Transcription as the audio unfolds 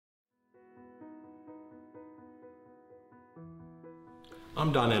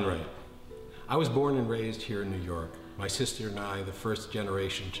I'm Don Enright. I was born and raised here in New York. My sister and I, the first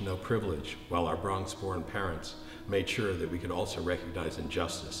generation to know privilege, while our Bronx-born parents made sure that we could also recognize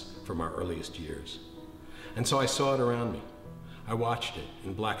injustice from our earliest years. And so I saw it around me. I watched it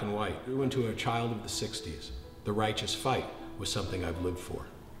in black and white. Grew into a child of the 60s. The righteous fight was something I've lived for.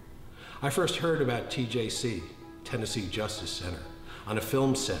 I first heard about TJC, Tennessee Justice Center, on a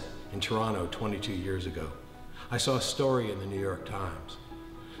film set in Toronto 22 years ago. I saw a story in the New York Times.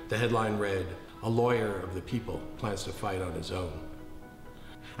 The headline read, "A lawyer of the people plans to fight on his own."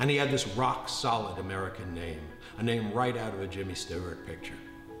 And he had this rock-solid American name, a name right out of a Jimmy Stewart picture.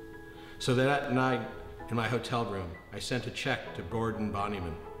 So that night, in my hotel room, I sent a check to Gordon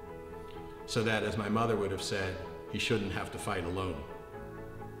Bonnyman, so that, as my mother would have said, he shouldn't have to fight alone.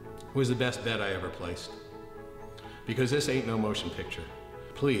 It was the best bet I ever placed. Because this ain't no motion picture.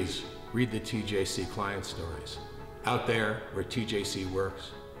 Please read the TJC client stories. Out there where TJC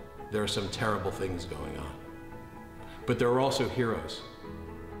works, there are some terrible things going on. But there are also heroes,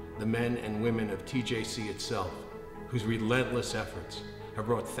 the men and women of TJC itself, whose relentless efforts have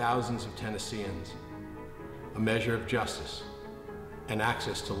brought thousands of Tennesseans a measure of justice and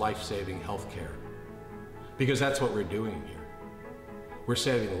access to life-saving health care. Because that's what we're doing here. We're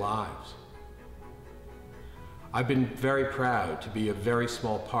saving lives. I've been very proud to be a very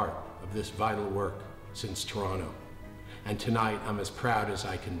small part of this vital work since Toronto. And tonight, I'm as proud as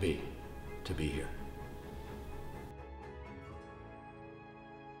I can be to be here.